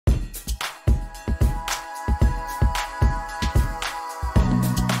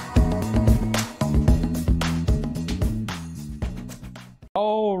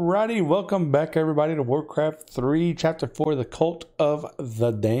Alrighty, welcome back everybody to Warcraft 3, Chapter 4, The Cult of the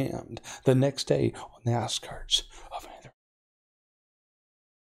Damned. The next day on the outskirts of Nether.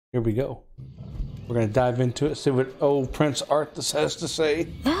 Here we go. We're going to dive into it, see what old Prince Arthas has to say.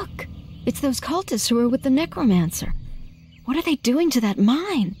 Look, it's those cultists who are with the necromancer. What are they doing to that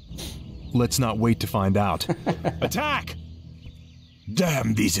mine? Let's not wait to find out. Attack!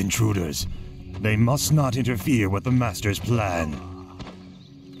 Damn these intruders. They must not interfere with the Master's plan.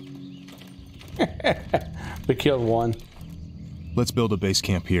 We killed one. Let's build a base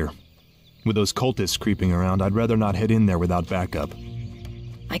camp here. With those cultists creeping around, I'd rather not head in there without backup.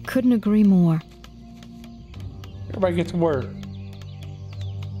 I couldn't agree more. Everybody get to work.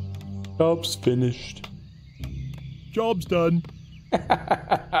 Job's finished. Job's done.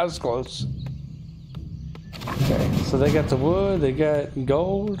 That was close. Okay, so they got the wood, they got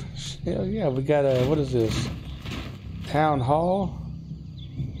gold. Hell yeah, we got a, what is this? Town hall?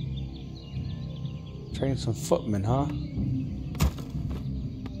 Train some footmen, huh?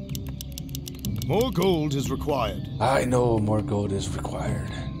 More gold is required. I know more gold is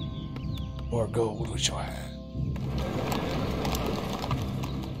required. More gold we shall have.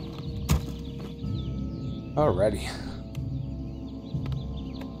 Alrighty.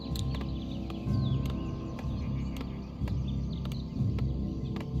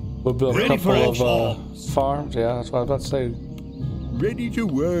 We'll build a couple of farms. Yeah, that's what I was about to say. Ready to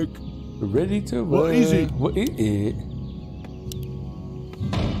work. Ready to work. What is it? What is it?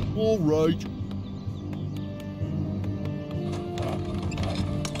 All right.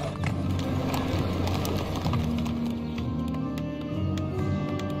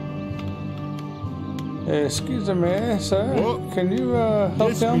 Excuse me, sir. What? Can you help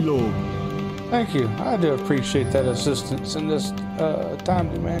Yes, my them? lord. Thank you. I do appreciate that assistance in this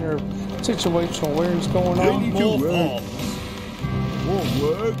timely manner situation where it's going on. Ready to work. More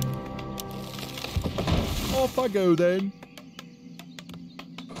work. Off I go then.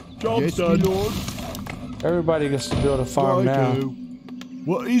 Job's done. Lord. Everybody gets to build a farm now.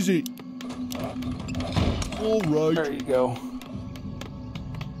 What is it? All right. There you go.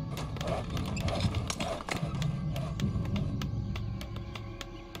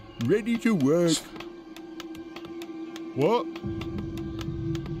 Ready to work. What?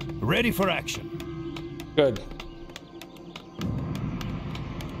 Ready for action. Good.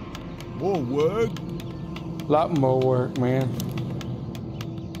 More work. Lot more work, man.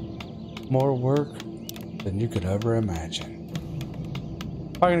 More work than you could ever imagine.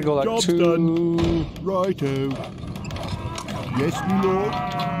 I'm gonna go like Job's 2. done. Righto. Yes, my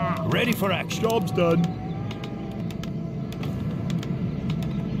lord. Ready for action. Job's done.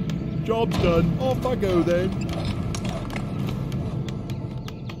 Job's done. Off I go then.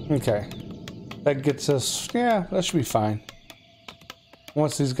 Okay. That gets us, yeah, that should be fine.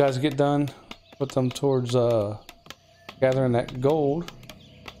 Once these guys get done, put them towards gathering that gold.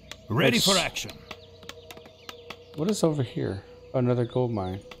 Ready Which- for action. What is over here? Oh, another gold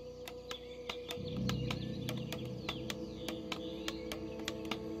mine.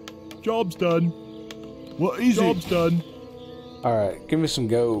 Job's done. What is it? Job's done. Alright, give me some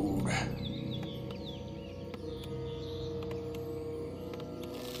gold.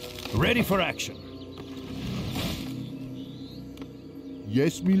 Ready for action.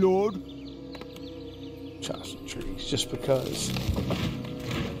 Yes, my lord. Chop some trees, just because.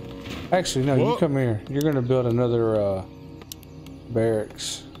 Actually, no, you What? come here. You're gonna build another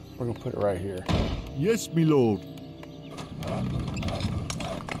barracks. We're gonna put it right here. Yes, my lord.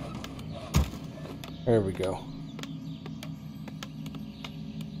 There we go.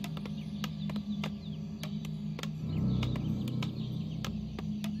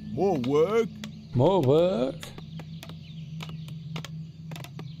 More work. More work.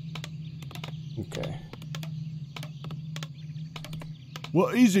 Okay.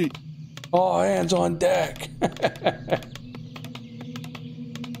 What is it? All hands on deck.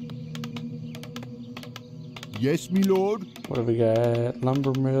 Yes, my lord. What do we got?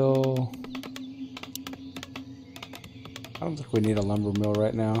 Lumber mill. I don't think we need a lumber mill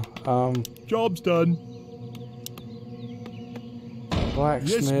right now. Job's done.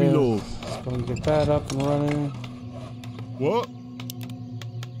 Blacksmith. Yes, my lord. Let's go and get that up and running. What?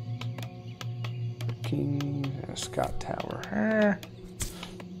 King and a scout tower.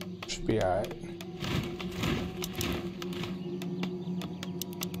 Should be alright.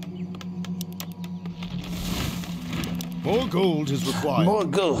 More gold is required. More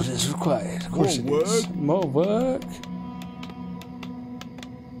gold is required. Of course More it is. work. More work.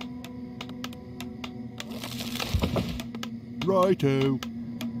 Righto.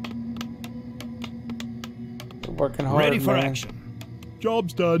 We're working hard, Ready for man. action.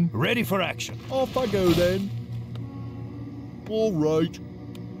 Job's done. Ready for action. Off I go then. All right.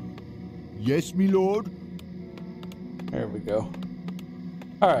 Yes, me lord. There we go.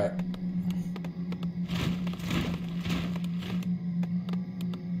 All right.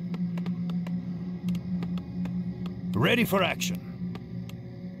 Ready for action.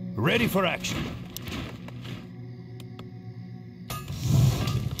 Ready for action.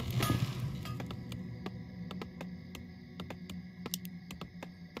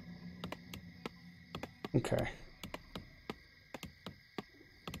 Okay.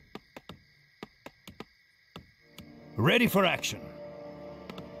 Ready for action.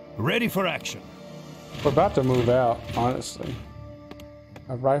 Ready for action. We're about to move out, honestly.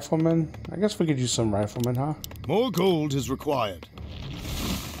 A rifleman? I guess we could use some riflemen, huh? More gold is required.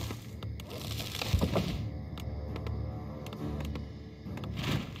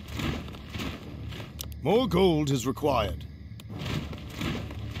 More gold is required.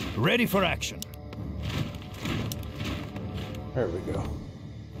 Ready for action. There we go.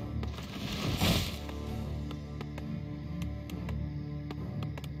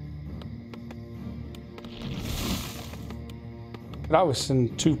 Could always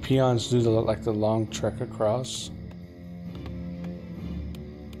send 2 peons to do the long trek across.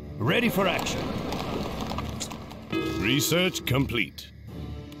 Ready for action. Research complete.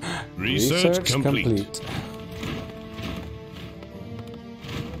 Research complete.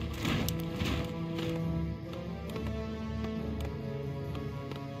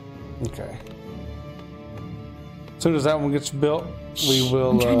 Okay. As soon as that one gets built, we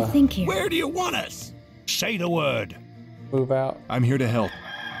will I'm trying to think here. Where do you want us? Say the word. move out. I'm here to help.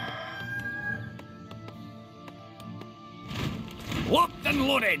 Locked and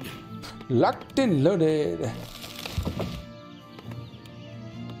loaded. Locked and loaded.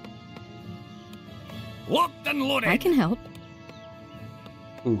 Locked and loaded. I can help.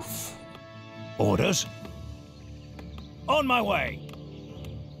 Oof. Orders. On my way.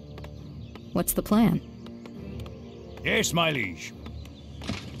 What's the plan? Yes, my liege.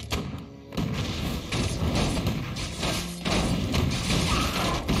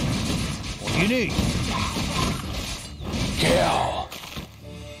 What do you need? Kill.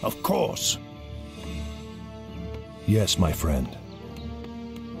 Of course. Yes, my friend.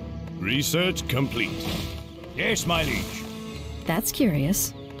 Research complete. Yes, my liege. That's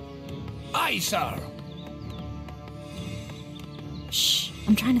curious. Aye, sir. Shh,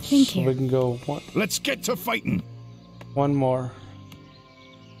 I'm trying to think So we here. can go Let's get to fighting. one more.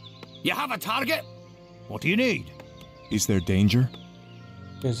 You have a target? What do you need? Is there danger?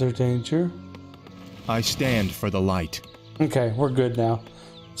 Is there danger? I stand for the light. Okay, we're good now.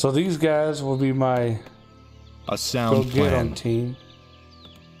 So these guys will be my A go sound get 'em plan. team.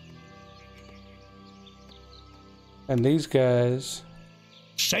 And these guys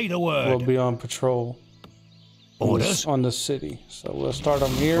Say the will word. be on patrol Orders. on the city. So we'll start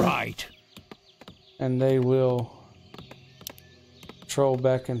them here, Right. and they will patrol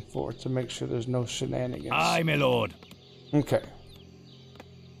back and forth to make sure there's no shenanigans. Aye, my lord. Okay.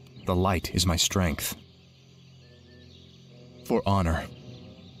 The light is my strength. For honor.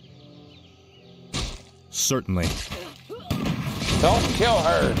 Certainly. Don't kill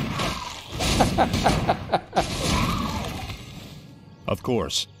her. Of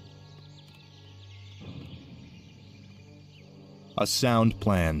course. A sound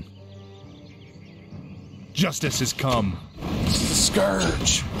plan. Justice has come. It's the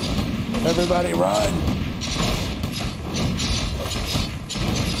scourge. Everybody run.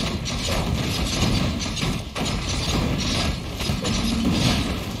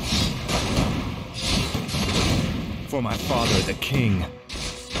 For my father, the king.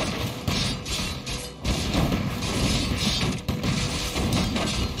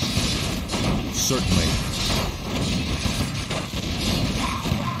 Certainly.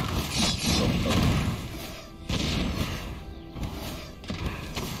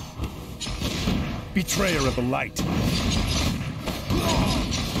 Betrayer of the light.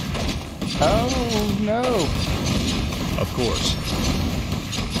 Oh no. Of course.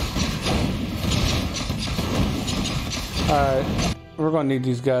 Alright. We're gonna need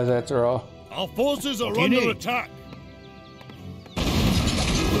these guys after all. Our forces are What do you under need? attack.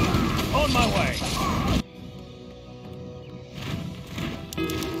 On my way.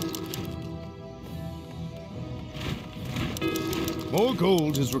 More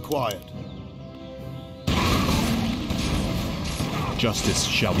gold is required. Justice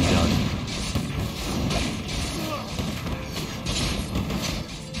shall be done.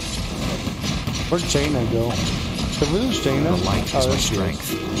 Where'd Jaina go? Did we lose Jaina? The light is my there she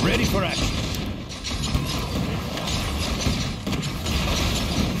strength. Ready for action.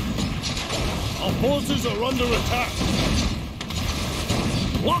 Our forces are under attack.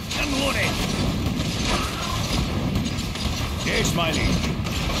 Locked and loaded. Yes, my liege.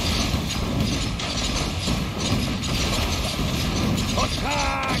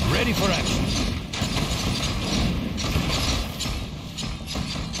 Attack! Ready for action.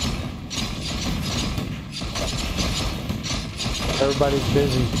 Everybody's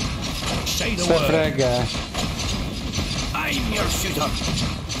busy. Say the Except for word. that guy. I'm your shooter.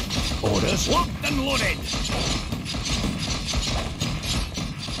 Orders. Locked and loaded.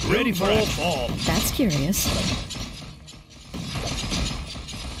 Ready for action. form. That's curious.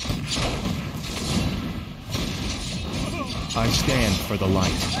 I stand for the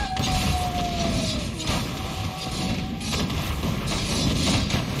light.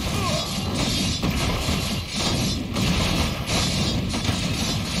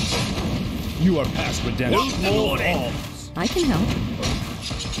 You are past redemption. Locked and loaded. I can help.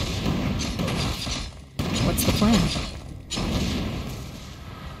 What's the plan?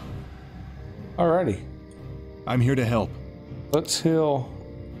 Alrighty. I'm here to help. Let's heal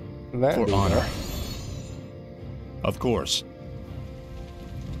that For dude honor. up. Of course.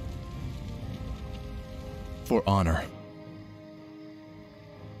 For honor.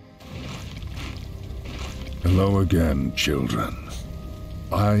 Hello again, children.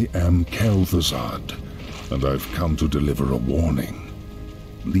 I am Kel'Thuzad, and I've come to deliver a warning.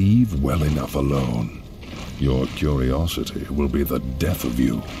 Leave well enough alone. Your curiosity will be the death of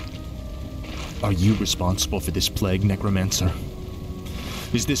you. Are you responsible for this plague, Necromancer?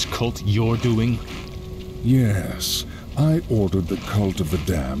 Is this cult your doing? Yes, I ordered the Cult of the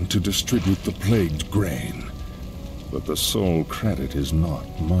Damned to distribute the plagued grain. But the sole credit is not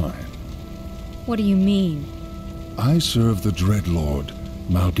mine. What do you mean? I serve the Dreadlord,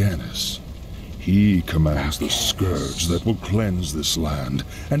 Mal'Ganis. He commands the scourge that will cleanse this land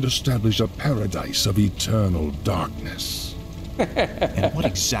and establish a paradise of eternal darkness. And what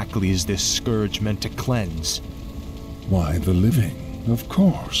exactly is this scourge meant to cleanse? Why, the living, of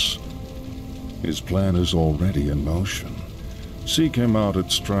course. His plan is already in motion. Seek him out at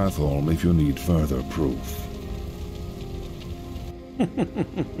Stratholme if you need further proof.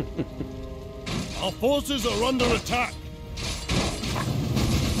 Our forces are under attack.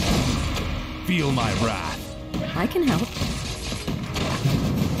 Feel my wrath. I can help.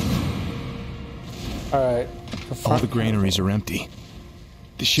 Alright. All the granaries are empty.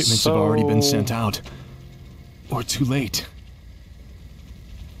 The shipments have already been sent out. Or too late.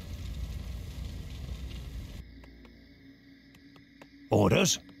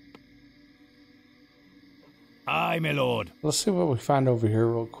 Orders? Aye, my lord. Let's see what we find over here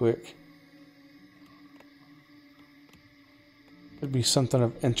real quick. Could be something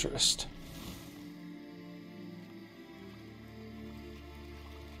of interest.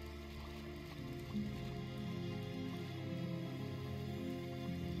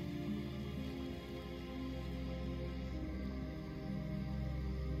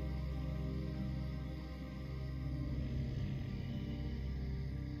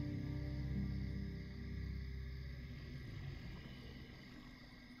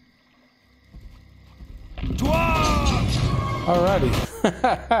 Alrighty.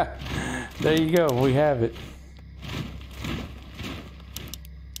 There you go. We have it.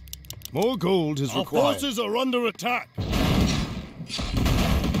 More gold is required. Our forces are under attack.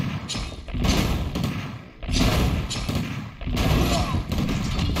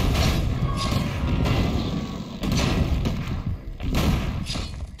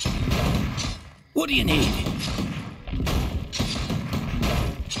 What do you need?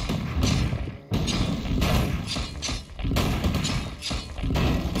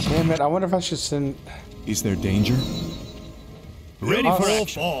 Damn it. I wonder if I should send... Is there danger? Ready I'll- for All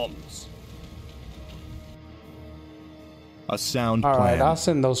action. forms. A sound Alright, plan. I'll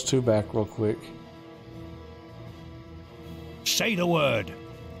send those two back real quick. Say the word.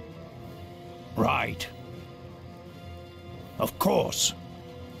 Right. Of course.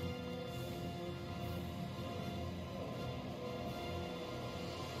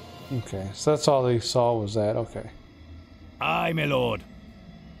 Okay, so that's all they saw was that. Okay. Aye, my lord.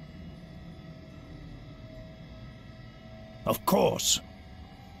 Of course.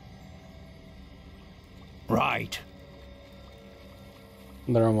 Right.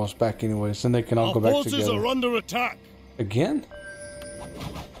 They're almost back anyways. Then they can all Our go back forces together. are under attack. Again?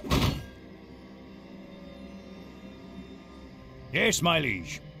 Yes, my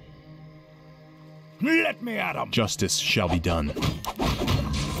liege. Let me at 'em. Justice shall be done.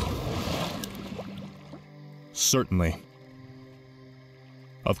 Certainly.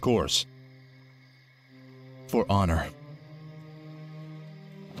 Of course. For honor.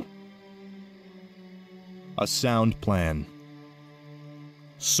 A sound plan.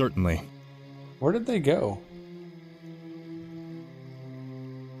 Certainly. Where did they go?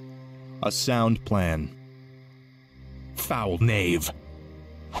 A sound plan. Foul knave.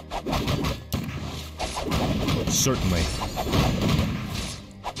 Certainly.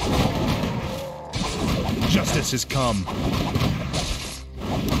 Justice has come.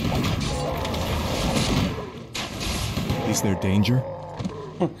 Is there danger?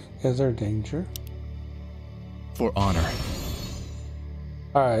 Is there danger? For honor.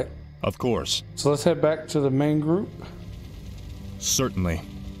 Alright, Of course. so let's head back to the main group. Certainly.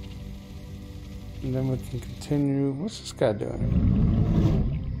 And then we can continue. What's this guy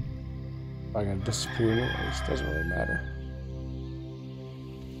doing? I'm gonna disappear anyways, doesn't really matter.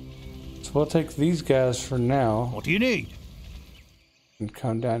 So we'll take these guys for now What do you need? and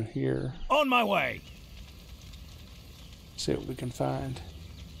come down here, On my way. see what we can find.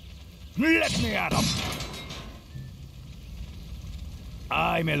 Let me at 'em.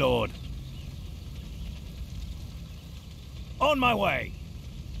 Aye, my lord. On my way.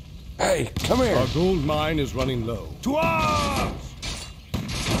 Hey, come here! Our gold mine is running low. To arms!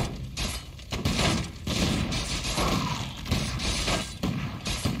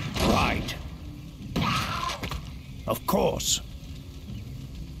 Right. Of course.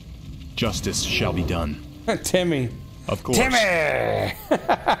 Justice shall be done. Timmy! Of course. Timmy!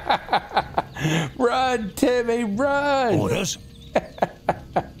 Run, Timmy, run! Orders?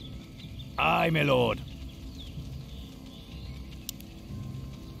 Aye, my lord.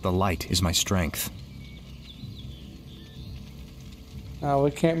 The light is my strength. Oh,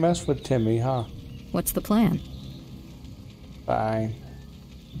 we can't mess with Timmy, huh? What's the plan? Fine.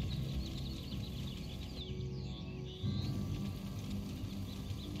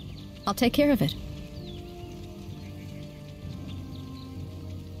 I'll take care of it.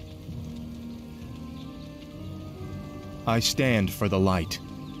 I stand for the light.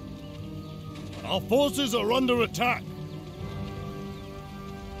 Our forces are under attack.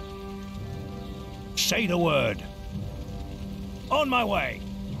 Say the word. On my way.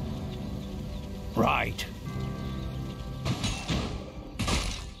 Right.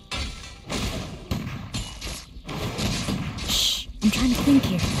 Shh, I'm trying to think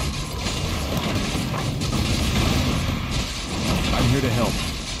here. I'm here to help.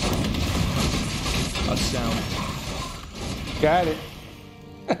 A sound. Got it.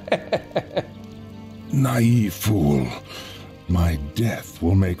 Naive fool. My death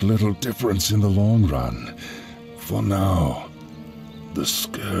will make little difference in the long run. For now, the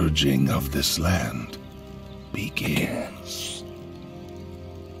scourging of this land begins.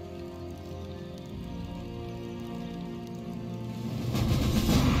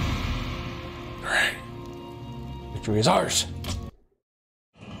 Victory is ours.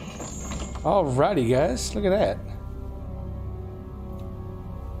 Alrighty, guys. Look at that.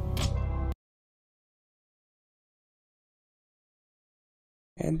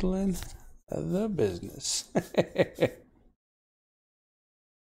 Handling the business.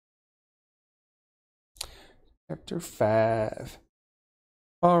 Chapter 5.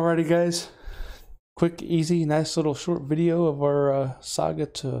 Alrighty, guys. Quick, easy, nice little short video of our saga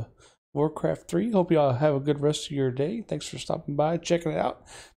to Warcraft 3. Hope you all have a good rest of your day. Thanks for stopping by, checking it out.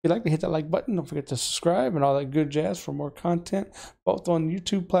 If you'd like to hit that like button, don't forget to subscribe and all that good jazz for more content, both on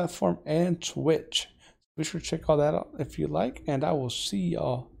YouTube platform and Twitch. Be sure to check all that out if you like, and I will see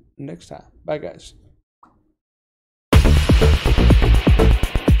y'all next time. Bye, guys.